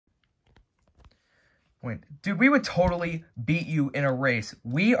Wait, dude, we would totally beat you in a race.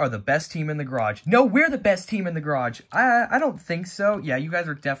 We are the best team in the garage. No, we're the best team in the garage. I don't think so. Yeah, you guys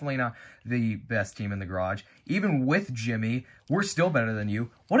are definitely not the best team in the garage. Even with Jimmy, we're still better than you.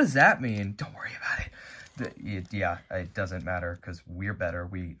 What does that mean? Don't worry about it. Yeah, it doesn't matter because we're better.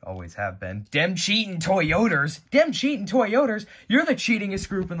 We always have been. Dem cheating Toyotas. Dem cheating Toyotas. You're the cheatingest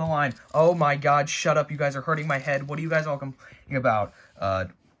group in the line. Oh my God, shut up. You guys are hurting my head. What are you guys all complaining about?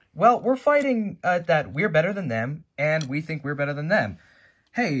 Well, we're fighting that we're better than them, and we think we're better than them.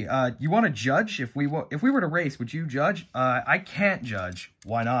 Hey, you want to judge? If we were to race, would you judge? I can't judge.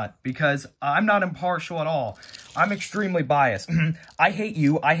 Why not? Because I'm not impartial at all. I'm extremely biased. I hate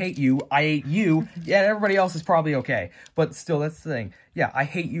you. I hate you. I hate you. Yeah, everybody else is probably okay. But still, that's the thing. Yeah, I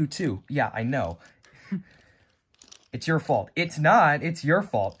hate you too. Yeah, I know. It's your fault. It's not. It's your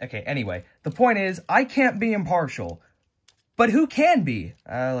fault. Okay, anyway. The point is, I can't be impartial. But who can be?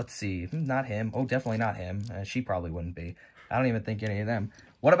 Let's see. Not him. Oh, definitely not him. She probably wouldn't be. I don't even think any of them.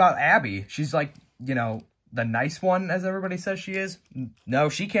 What about Abby? She's like, you know, the nice one, as everybody says she is. No,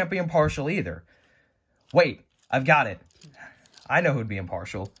 she can't be impartial either. Wait, I've got it. I know who'd be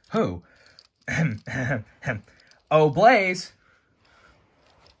impartial. Who? Oh, Blaze.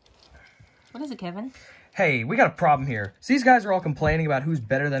 What is it, Kevin? Hey, we got a problem here. So these guys are all complaining about who's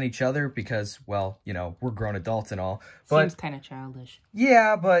better than each other because, well, you know, we're grown adults and all. But, seems kind of childish.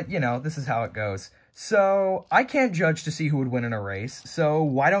 Yeah, but, you know, this is how it goes. So, I can't judge to see who would win in a race. So,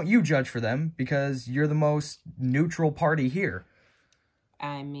 why don't you judge for them? Because you're the most neutral party here.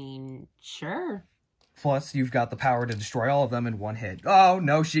 I mean, sure. Plus, you've got the power to destroy all of them in one hit. Oh,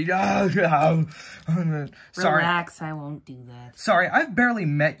 no, Sorry. Relax, I won't do that. Sorry, I've barely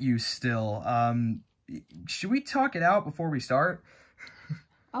met you still. Should we talk it out before we start?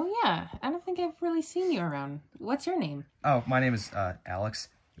 Oh, yeah. I don't think I've really seen you around. What's your name? Oh, my name is, Alex.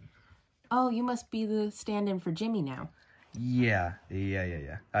 Oh, you must be the stand-in for Jimmy now. Yeah.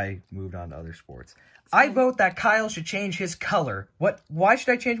 I moved on to other sports. I vote that Kyle should change his color. What? Why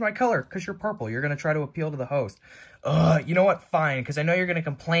should I change my color? Because you're purple. You're going to try to appeal to the host. You know what? Fine, because I know you're going to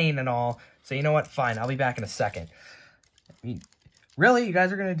complain and all. So you know what? Fine, I'll be back in a second. I mean, really? You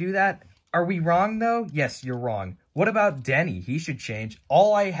guys are going to do that? Are we wrong, though? Yes, you're wrong. What about Denny? He should change.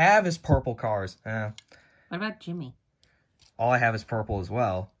 All I have is purple cars. What about Jimmy? All I have is purple as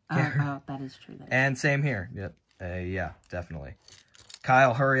well. Oh, that is true. And same here. Yep. Yeah, definitely.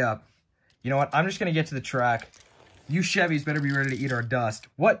 Kyle, hurry up. You know what? I'm just going to get to the track. You Chevys better be ready to eat our dust.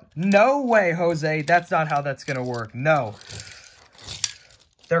 What? No way, Jose. That's not how that's going to work. No.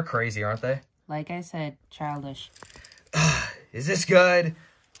 They're crazy, aren't they? Like I said, childish. Is this good?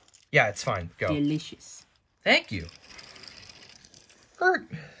 Yeah, it's fine. Go. Delicious. Thank you. Hurt.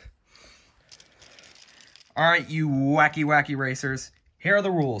 All right, you wacky racers. Here are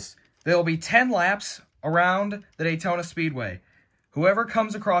the rules. There will be 10 laps around the Daytona Speedway. Whoever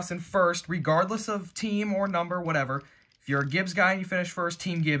comes across in first, regardless of team or number, whatever, if you're a Gibbs guy and you finish first,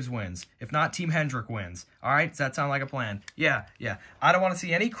 Team Gibbs wins. If not, Team Hendrick wins. All right? Does that sound like a plan? Yeah. I don't want to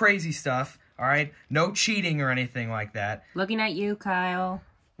see any crazy stuff. All right? No cheating or anything like that. Looking at you, Kyle.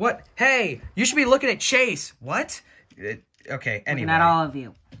 What? Hey, you should be looking at Chase. What? Okay, anyway. Looking at all of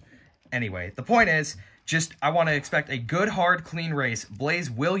you. Anyway, the point is, I want to expect a good, hard, clean race. Blaze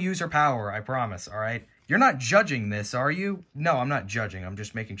will use her power, I promise, all right? You're not judging this, are you? No, I'm not judging. I'm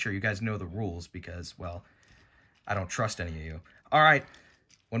just making sure you guys know the rules because, well, I don't trust any of you. All right,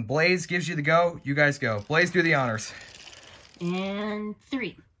 when Blaze gives you the go, you guys go. Blaze, do the honors. And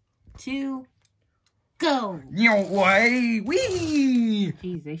 3, 2, go. Yo, way, wee!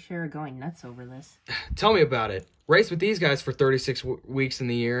 Jeez, they sure are going nuts over this. Tell me about it. Race with these guys for 36 weeks in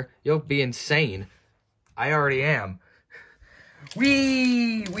the year. You'll be insane. I already am.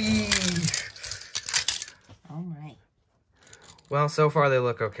 Wee! All right. Well, so far they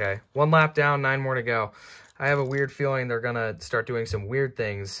look okay. 1 lap down, 9 more to go. I have a weird feeling they're going to start doing some weird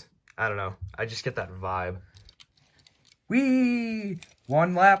things. I don't know. I just get that vibe. Whee!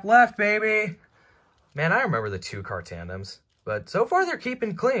 1 lap left, baby! Man, I remember the 2-car tandems. But so far they're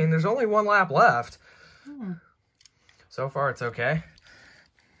keeping clean. There's only 1 lap left. So far it's okay.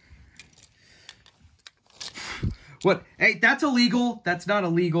 What? Hey, that's illegal. That's not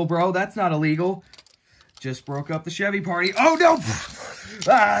illegal, bro. That's not illegal. Just broke up the Chevy party. Oh, no!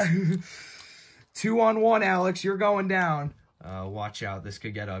 2-on-1, Alex. You're going down. Watch out. This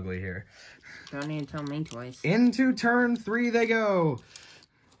could get ugly here. Don't need to tell me twice. Into turn 3 they go.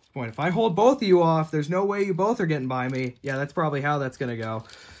 Point. If I hold both of you off, there's no way you both are getting by me. Yeah, that's probably how that's going to go.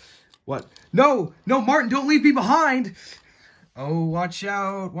 What? No, Martin, don't leave me behind. Oh, watch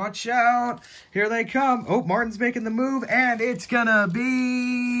out, watch out. Here they come. Oh, Martin's making the move, and it's gonna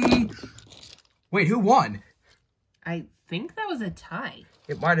be... Wait, who won? I think that was a tie.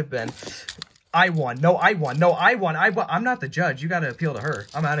 It might have been. I won. No, I won. No, I won. I'm not the judge. You got to appeal to her.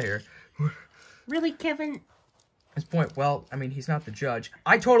 I'm out of here. Really, Kevin? His point, well, I mean, he's not the judge.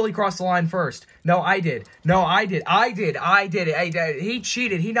 I totally crossed the line first. No, I did. No, I did. I did it. He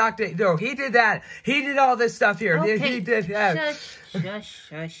cheated. He knocked it. No, he did that. He did all this stuff here. Okay. He did that.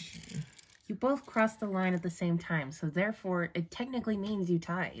 Shush. You both crossed the line at the same time, so therefore, it technically means you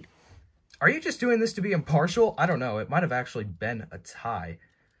tied. Are you just doing this to be impartial? I don't know. It might have actually been a tie.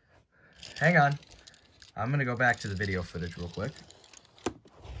 Hang on. I'm going to go back to the video footage real quick.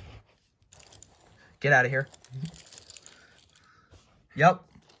 Get out of here. Yep.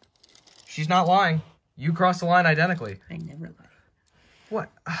 She's not lying. You crossed the line identically. I never lie. What?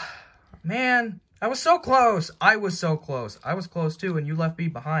 Man, I was so close. I was so close. I was close too, and you left me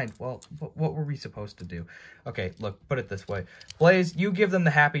behind. Well, what were we supposed to do? Okay, look, put it this way. Blaze, you give them the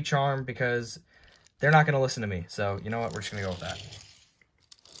happy charm because they're not going to listen to me. So, you know what? We're just going to go with that.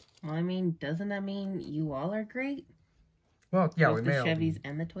 Well, I mean, doesn't that mean you all are great? Well, yeah, Both we the may all Chevys be.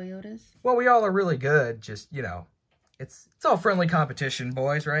 and the Toyotas? Well, we all are really good. Just, you know, it's all friendly competition,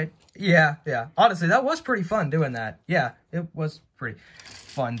 boys, right? Yeah. Honestly, that was pretty fun doing that. Yeah, it was pretty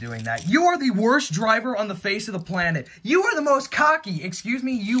fun doing that. You are the worst driver on the face of the planet. You are the most cocky. Excuse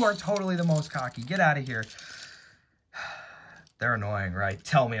me, you are totally the most cocky. Get out of here. They're annoying, right?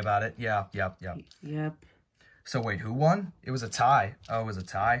 Tell me about it. Yeah. Yep. So wait, who won? It was a tie. Oh, it was a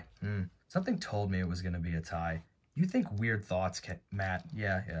tie? Something told me it was going to be a tie. You think weird thoughts, Matt.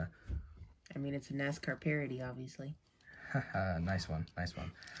 Yeah. I mean, it's a NASCAR parody, obviously. Nice one.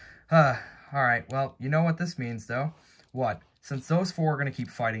 All right, well, you know what this means, though. What? Since those four are going to keep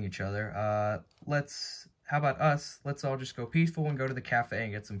fighting each other, how about us? Let's all just go peaceful and go to the cafe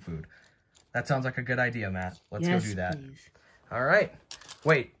and get some food. That sounds like a good idea, Matt. Let's go do that. Please. All right.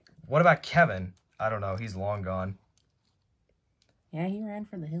 Wait, what about Kevin? I don't know. He's long gone. Yeah, he ran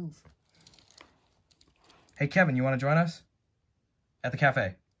for the hills. Hey, Kevin, you want to join us? At the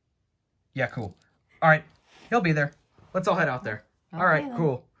cafe? Yeah, cool. All right. He'll be there. Let's all head out there. All right, then.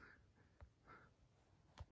 cool.